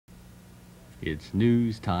It's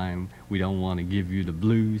news time. We don't want to give you the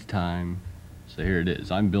blues time. So here it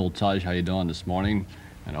is. I'm Bill Tush. How you doing this morning?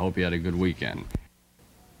 And I hope you had a good weekend.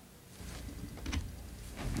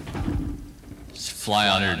 This fly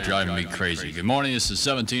out here driving me crazy. Good morning. This is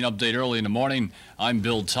 17 Update early in the morning. I'm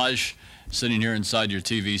Bill Tush, sitting here inside your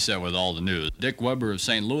TV set with all the news. Dick Weber of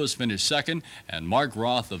St. Louis finished second, and Mark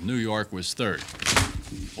Roth of New York was third.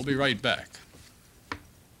 We'll be right back.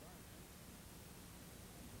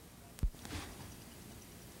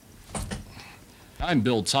 I'm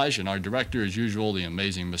Bill Tush, and our director, as usual, the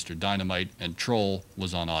amazing Mr. Dynamite, and Troll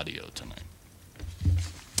was on audio tonight.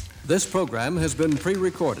 This program has been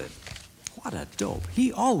pre-recorded. What a dope.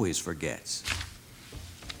 He always forgets.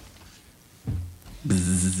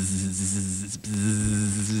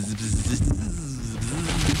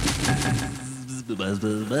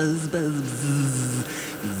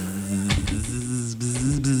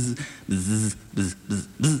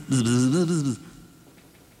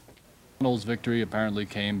 Victory apparently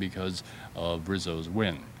came because of Rizzo's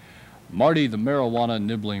win. Marty, the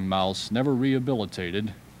marijuana-nibbling mouse, never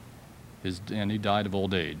rehabilitated, and he died of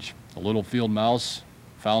old age. The little field mouse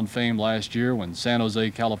found fame last year when San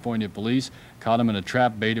Jose, California police caught him in a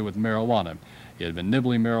trap baited with marijuana. He had been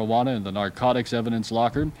nibbling marijuana in the narcotics evidence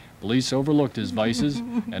locker. Police overlooked his vices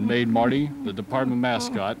and made Marty the department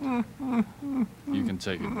mascot. You can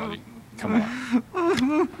take it, buddy. Come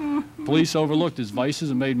on. Police overlooked his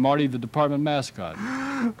vices and made Marty the department mascot.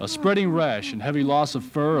 A spreading rash and heavy loss of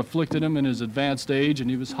fur afflicted him in his advanced age,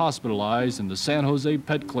 and he was hospitalized in the San Jose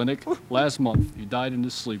Pet Clinic last month. He died in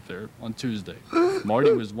his sleep there on Tuesday.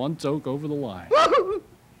 Marty was one toke over the line.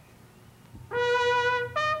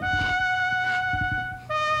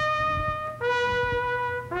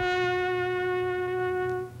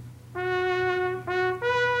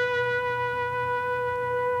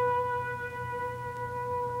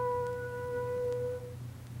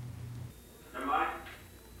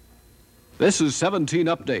 This is 17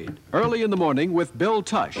 Update, early in the morning with Bill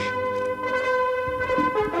Tush.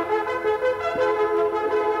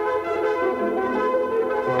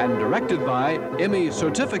 And directed by Emmy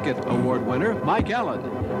Certificate Award winner Mike Allen.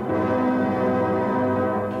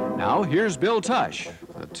 Now, here's Bill Tush.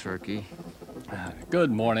 The turkey. Good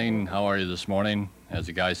morning. How are you this morning? As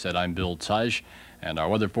the guy said, I'm Bill Tush, and our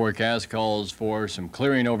weather forecast calls for some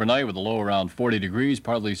clearing overnight with a low around 40 degrees,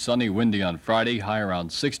 partly sunny, windy on Friday, high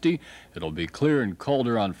around 60. It'll be clear and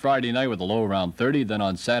colder on Friday night with a low around 30. Then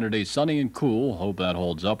on Saturday, sunny and cool. Hope that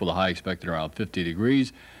holds up with a high expected around 50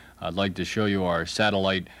 degrees. I'd like to show you our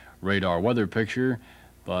satellite radar weather picture,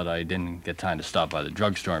 but I didn't get time to stop by the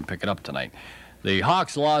drugstore and pick it up tonight. The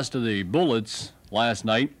Hawks lost to the Bullets last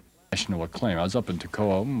night. National acclaim. I was up in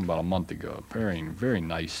Toccoa about a month ago. Very, very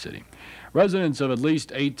nice city. Residents of at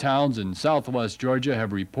least 8 towns in southwest Georgia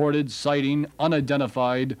have reported sighting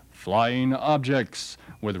unidentified flying objects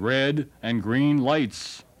with red and green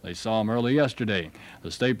lights. They saw them early yesterday. The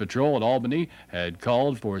State Patrol at Albany had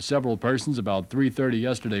called for several persons about 3:30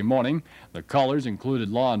 yesterday morning. The callers included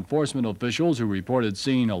law enforcement officials who reported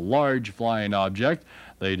seeing a large flying object.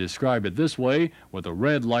 They described it this way, with a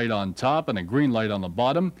red light on top and a green light on the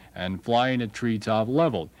bottom, and flying at treetop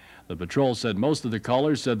level. The patrol said most of the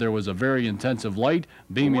callers said there was a very intensive light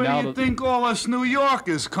beaming out. Where do you think all us New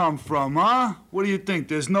Yorkers come from, huh? What do you think,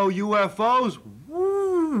 there's no UFOs?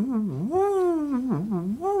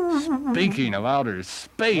 Speaking of outer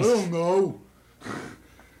space. I don't know.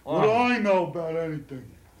 What do I know about anything?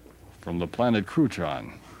 From the planet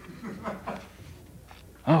Crouton.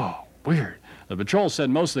 Oh, weird. The patrol said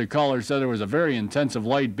most of the callers said there was a very intensive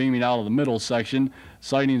light beaming out of the middle section.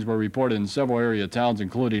 Sightings were reported in several area towns,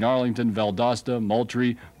 including Arlington, Valdosta,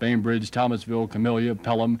 Moultrie, Bainbridge, Thomasville, Camellia,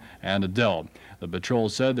 Pelham, and Adel. The patrol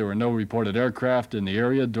said there were no reported aircraft in the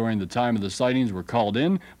area during the time of the sightings were called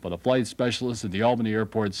in, but a flight specialist at the Albany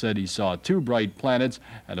airport said he saw 2 bright planets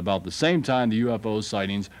at about the same time the UFO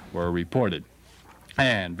sightings were reported.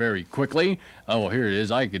 And very quickly, oh, here it is.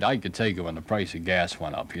 I could take it when the price of gas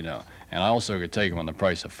went up, you know. And I also could take it when the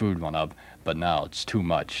price of food went up, but now it's too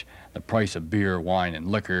much. The price of beer, wine, and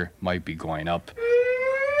liquor might be going up.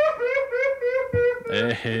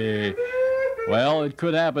 Hey. Well, it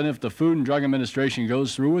could happen if the Food and Drug Administration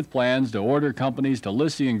goes through with plans to order companies to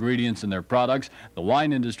list the ingredients in their products. The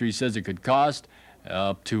wine industry says it could cost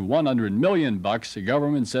up to $100 million. The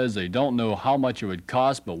government says they don't know how much it would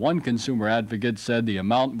cost, but one consumer advocate said the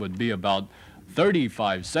amount would be about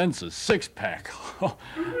 35 cents a 6-pack.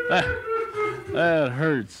 That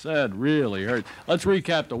hurts. That really hurts. Let's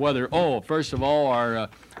recap the weather. Oh, first of all,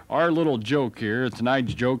 Our little joke here,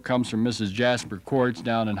 tonight's joke comes from Mrs. Jasper Quartz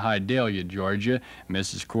down in Hydalia, Georgia.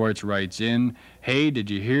 Mrs. Quartz writes in, "Hey, did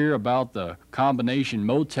you hear about the combination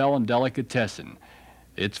motel and delicatessen?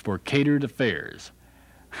 It's for catered affairs."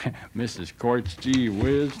 Mrs. Quartz, gee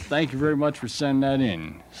whiz, thank you very much for sending that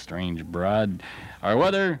in, strange bride. Our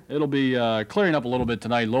weather, it'll be clearing up a little bit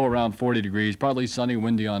tonight, low around 40 degrees, partly sunny,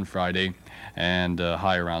 windy on Friday, and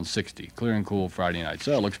high around 60. Clear and cool Friday night,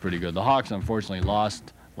 so it looks pretty good. The Hawks, unfortunately,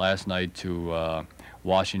 lost last night to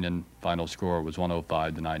Washington. Final score was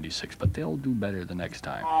 105-96, but they'll do better the next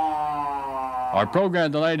time. Our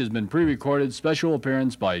program tonight has been pre-recorded. Special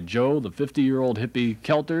appearance by Joe, the 50-year-old hippie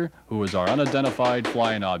Kelter, who is our unidentified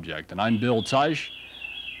flying object. And I'm Bill Tush,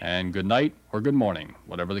 and good night or good morning,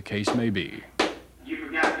 whatever the case may be. You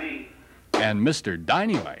forgot me. And Mr.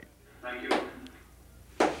 Dynamite. Thank you.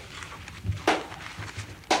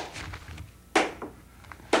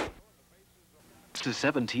 It's a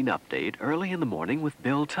 17 update early in the morning with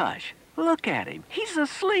Bill Tush. Look at him. He's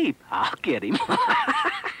asleep. I'll get him.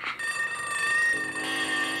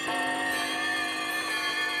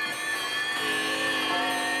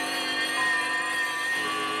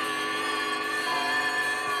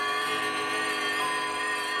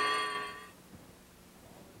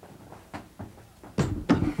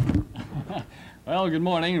 Well, good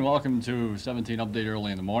morning and welcome to 17 Update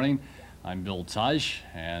early in the morning. I'm Bill Tush,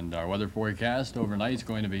 and our weather forecast overnight is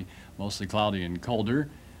going to be mostly cloudy and colder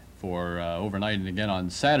for overnight and again on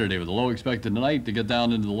Saturday, with a low expected tonight to get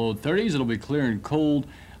down into the low 30s. It'll be clear and cold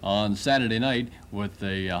on Saturday night with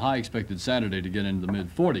a high expected Saturday to get into the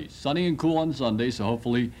mid 40s. Sunny and cool on Sunday, so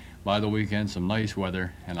hopefully by the weekend some nice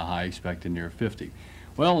weather and a high expected near 50.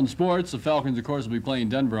 Well, in sports, the Falcons, of course, will be playing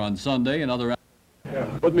Denver on Sunday. Another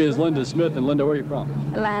with me is Linda Smith. And Linda, where are you from?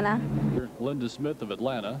 Atlanta. Linda Smith of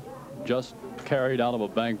Atlanta just carried out of a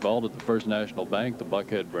bank vault at the First National Bank, the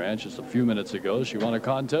Buckhead branch, just a few minutes ago. She won a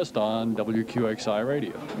contest on WQXI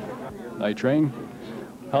radio. Night Train,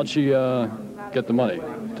 how'd she get the money?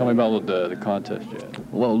 Tell me about the contest you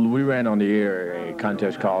had. Well, we ran on the air a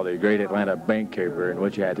contest called the Great Atlanta Bank Caper, and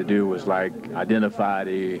what you had to do was like identify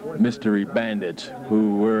the mystery bandits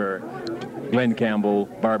who were Glenn Campbell,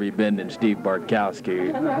 Barbie Bend, and Steve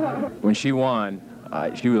Bartkowski. When she won,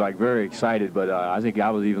 she was like very excited, but I think I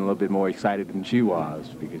was even a little bit more excited than she was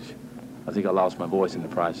because I think I lost my voice in the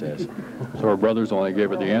process. So her brothers only gave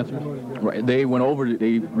her the answer? Right, they went over,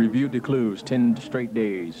 they reviewed the clues 10 straight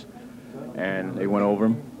days, and they went over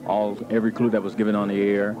them, every clue that was given on the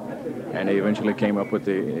air, and they eventually came up with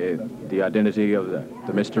the identity of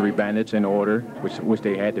the mystery bandits in order, which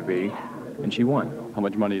they had to be, and she won. How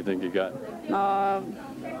much money do you think you got? I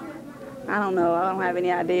don't know. I don't have any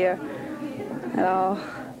idea at all.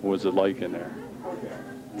 What was it like in there?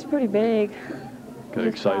 It's pretty big. Got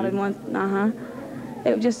excited?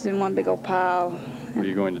 It was just in one big old pile. What are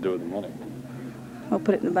you going to do with the money? We'll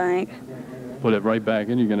put it in the bank. Put it right back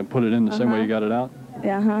in? You're going to put it in the same way you got it out?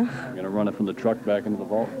 Yeah, You're going to run it from the truck back into the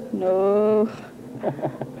vault? No.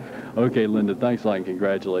 Okay, Linda, thanks a lot and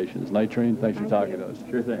congratulations. Night Train, thanks for talking to us.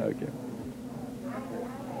 Sure thing. Okay.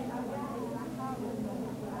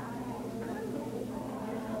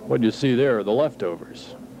 What you see there are the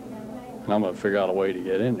leftovers. And I'm going to figure out a way to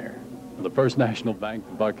get in there. For the First National Bank,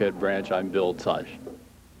 the Buckhead branch, I'm Bill Tush.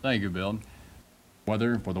 Thank you, Bill.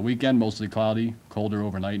 Weather for the weekend, mostly cloudy, colder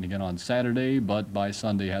overnight and again on Saturday, but by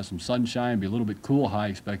Sunday has some sunshine, be a little bit cool, high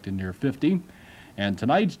expected near 50. And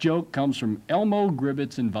tonight's joke comes from Elmo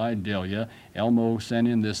Gribbets in Vidalia. Elmo sent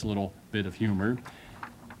in this little bit of humor.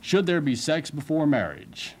 Should there be sex before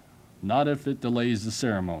marriage? Not if it delays the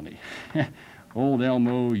ceremony. Old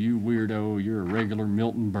Elmo, you weirdo, you're a regular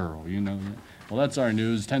Milton Berle, you know that. Well, that's our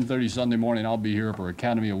news. 10:30 Sunday morning, I'll be here for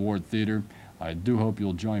Academy Award Theater. I do hope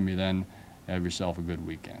you'll join me then. Have yourself a good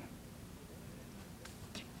weekend.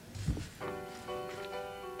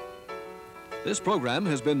 This program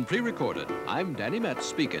has been pre-recorded. I'm Danny Metz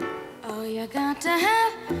speaking. Oh, you got to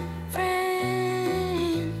have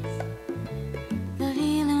friends. The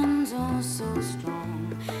feeling's oh so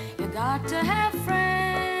strong. You got to have friends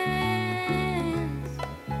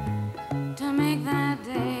to make that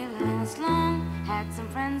day last long. Had some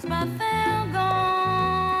friends, but they're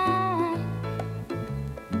gone.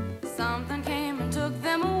 Something came and took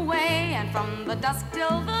them away, and from the dusk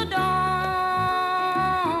till the dawn,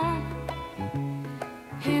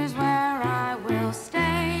 here's where I will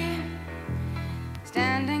stay,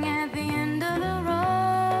 standing at the end of the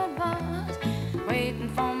road, but waiting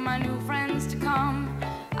for my new friends to come.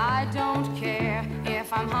 I don't care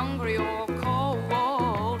if I'm hungry or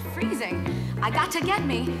cold, freezing. I got to get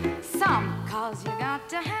me some, 'cause you got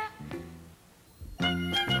to have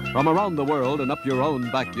From around the world and up your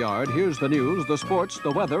own backyard, here's the news, the sports,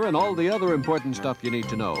 the weather, and all the other important stuff you need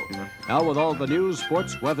to know. Now, with all the news,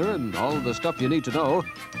 sports, weather, and all the stuff you need to know,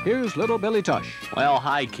 here's little Billy Tush. Well,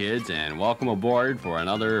 hi, kids, and welcome aboard for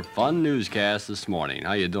another fun newscast this morning.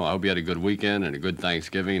 How you doing? I hope you had a good weekend and a good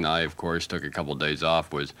Thanksgiving. I, of course, took a couple days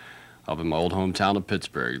off, was up in my old hometown of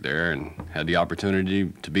Pittsburgh there, and had the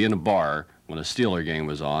opportunity to be in a bar when a Steeler game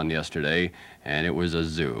was on yesterday, and it was a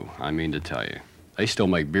zoo, I mean to tell you. They still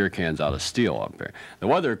make beer cans out of steel up there. The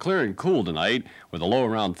weather clear and cool tonight with a low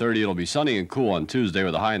around 30. It'll be sunny and cool on Tuesday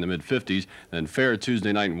with a high in the mid-50s. Then fair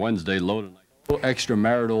Tuesday night and Wednesday, low tonight.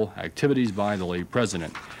 Extramarital activities by the late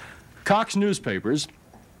president. Cox Newspapers,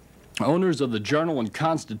 owners of the Journal and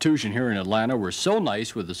Constitution here in Atlanta, were so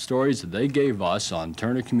nice with the stories that they gave us on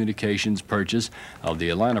Turner Communications' purchase of the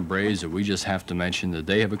Atlanta Braves that we just have to mention that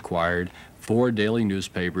they have acquired 4 daily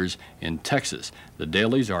newspapers in Texas. The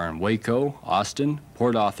dailies are in Waco, Austin,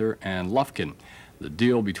 Port Arthur, and Lufkin. The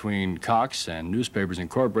deal between Cox and Newspapers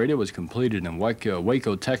Incorporated was completed in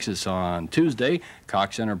Waco, Texas on Tuesday.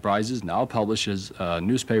 Cox Enterprises now publishes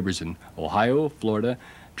newspapers in Ohio, Florida,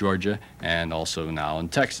 Georgia, and also now in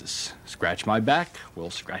Texas. Scratch my back, we'll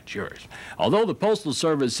scratch yours. Although the Postal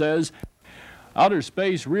Service says outer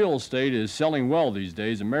space real estate is selling well these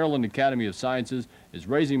days, the Maryland Academy of Sciences is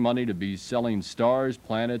raising money to be selling stars,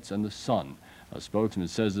 planets, and the sun. A spokesman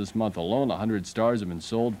says this month alone, 100 stars have been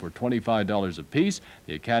sold for $25 apiece.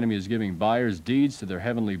 The Academy is giving buyers deeds to their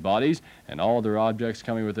heavenly bodies and all their objects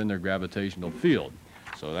coming within their gravitational field.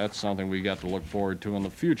 So that's something we got to look forward to in the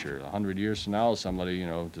future. 100 years from now, somebody,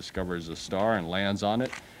 discovers a star and lands on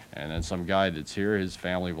it, and then some guy that's here, his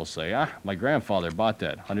family will say, my grandfather bought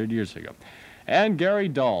that 100 years ago. And Gary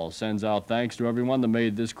Dahl sends out thanks to everyone that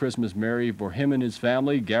made this Christmas merry for him and his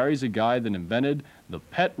family. Gary's a guy that invented the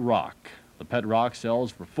Pet Rock. The Pet Rock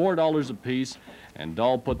sells for $4 a piece, and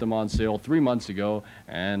Dahl put them on sale 3 months ago,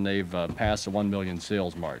 and they've passed the 1 million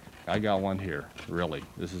sales mark. I got one here, really.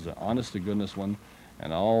 This is an honest-to-goodness one,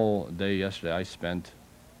 and all day yesterday I spent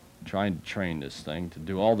trying to train this thing to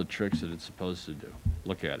do all the tricks that it's supposed to do.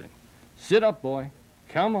 Look at it. Sit up, boy.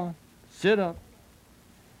 Come on. Sit up.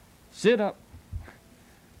 Sit up.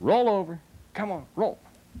 Roll over. Come on, roll.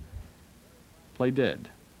 Play dead.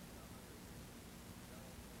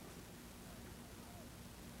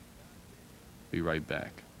 Be right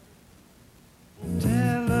back.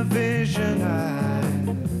 Television eye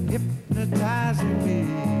hypnotizing me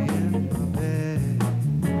in my bed.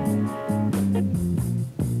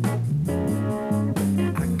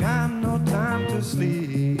 I got no time to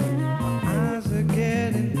sleep. My eyes are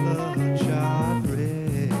getting bloodshot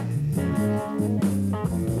red.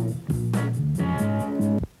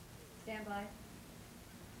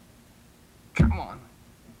 Come on.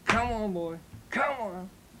 Come on, boy. Come on.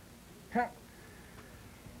 Come.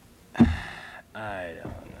 I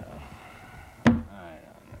don't know.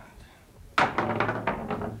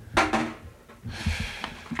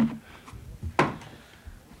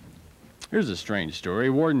 Here's a strange story.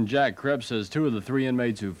 Warden Jack Krebs says 2 of the 3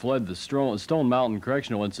 inmates who fled the Stone Mountain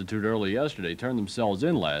Correctional Institute early yesterday turned themselves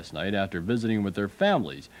in last night after visiting with their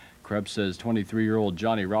families. Krebs says 23-year-old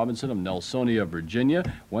Johnny Robinson of Nelsonia, Virginia,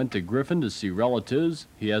 went to Griffin to see relatives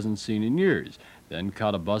he hasn't seen in years, then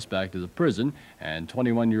caught a bus back to the prison, and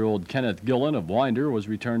 21-year-old Kenneth Gillen of Winder was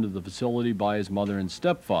returned to the facility by his mother and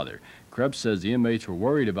stepfather. Krebs says the inmates were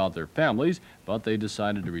worried about their families, but they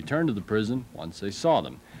decided to return to the prison once they saw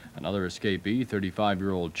them. Another escapee,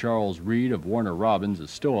 35-year-old Charles Reed of Warner Robins, is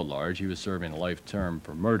still at large. He was serving a life term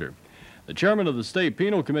for murder. The chairman of the State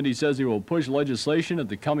Penal Committee says he will push legislation at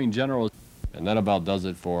the coming general. And that about does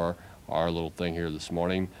it for our little thing here this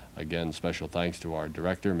morning. Again, special thanks to our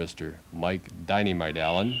director, Mr. Mike Dynamite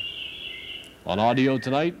Allen. On audio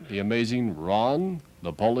tonight, the amazing Ron,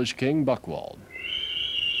 the Polish King Buchwald.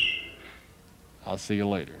 I'll see you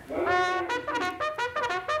later.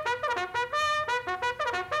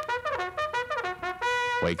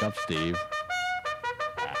 Wake up, Steve.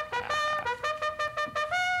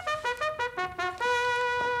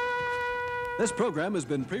 This program has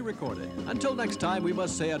been pre-recorded. Until next time, we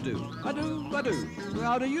must say adieu. Adieu, adieu.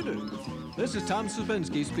 How do you do? This is Tom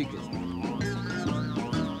Słupinski speaking.